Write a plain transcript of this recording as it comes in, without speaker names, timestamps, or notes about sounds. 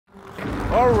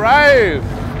All right.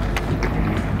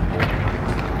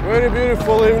 Very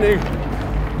beautiful evening.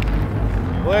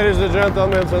 Ladies and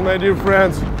gentlemen and my dear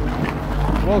friends.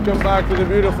 Welcome back to the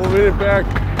beautiful Winnipeg.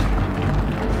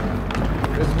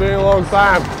 It's been a long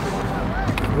time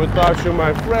without you,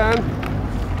 my friend.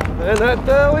 And I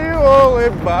tell you all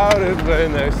about it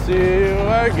when I see you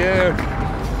again.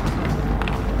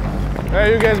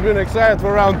 Hey, you guys been excited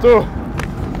for round 2?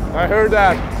 I heard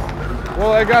that.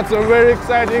 Well, I got some very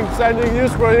exciting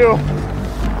news for you.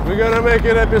 We're gonna make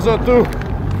it episode 2.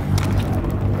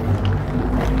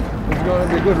 It's gonna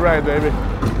be a good ride, baby.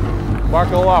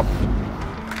 Buckle up.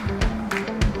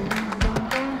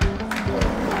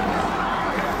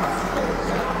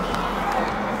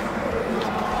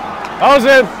 How's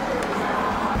it?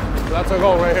 That's a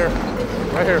goal right here.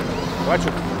 Right here. Watch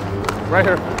it. Right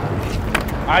here.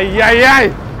 Ay, ay, ay!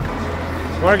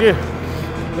 Marky,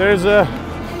 there's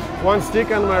one stick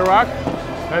on my rock,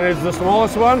 and it's the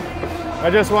smallest one.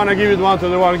 I just want to give it one to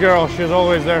the one girl. She's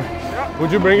always there. Yep.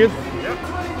 Would you bring it?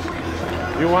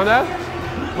 Yep. You want that?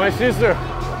 My sister.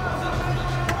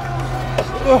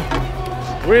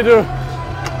 We do.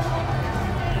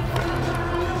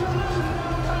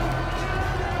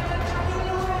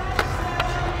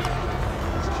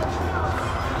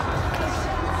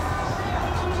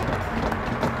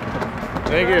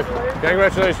 Thank you.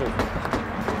 Congratulations.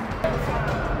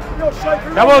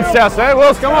 Come on, Stas, eh?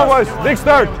 Wills, come on, boys. Big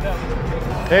start.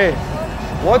 Hey,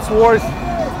 what's worse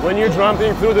when you're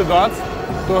jumping through the dots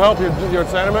to help your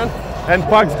centerman and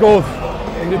pucks goes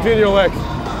in between your legs?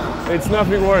 It's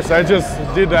nothing worse. I just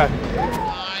did that.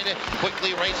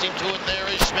 Quickly racing to it. There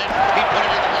is Smith. He put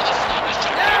it in where the slot is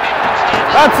shot.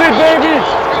 That's it, baby.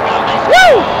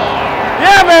 Woo!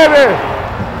 Yeah, baby.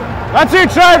 That's it,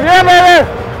 Trev. Yeah, baby.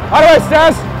 How do I,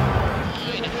 Stas?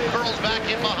 Curls back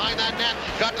in behind that net.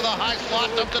 Got to the high slot,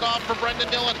 dumped it off for Brendan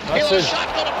Dillon. That's He'll it. shot,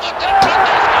 go to puck,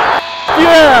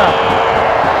 Yeah!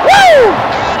 Woo!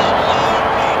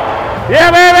 Yeah,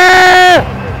 baby!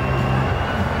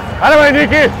 How do I,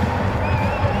 Nikki?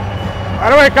 How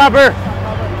do I, Copper?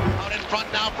 Out in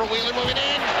front now for Wheeler, moving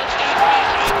in.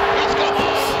 He's gone.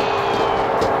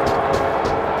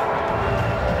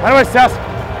 How do I, Stas?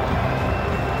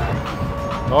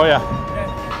 Oh, yeah.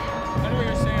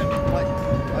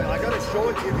 Show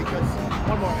it to you because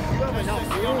one more. You have enough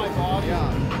feel, my dog.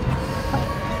 Yeah.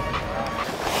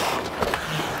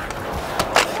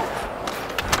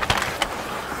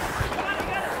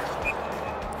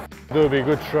 Doobie,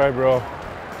 good try, bro.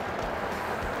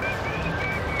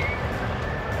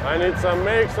 I need some,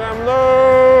 make some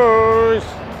noise.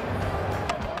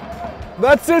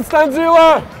 That's it,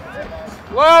 Stanzila.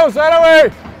 Close, right away.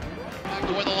 Back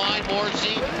to where the line,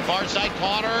 Morrissey, far side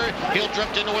corner. He'll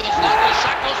drift into where the slot is.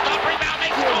 Shot goes stop, rebound,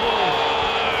 they score!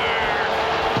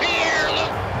 Pierre,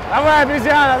 look. Давай,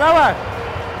 обезьяна, давай.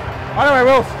 Давай,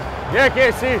 Wills. Yeah,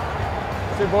 Casey.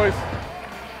 That's it, boys.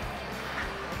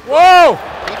 Whoa!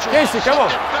 Casey, come on.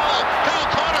 Kyle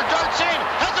Connor darts in,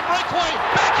 has a breakaway,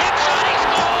 backhand shot, he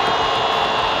scores!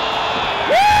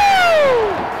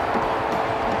 Woo!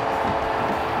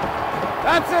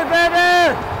 That's it,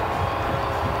 baby!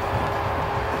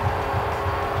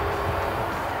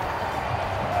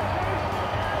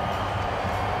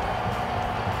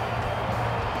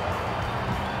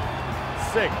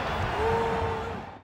 Sick.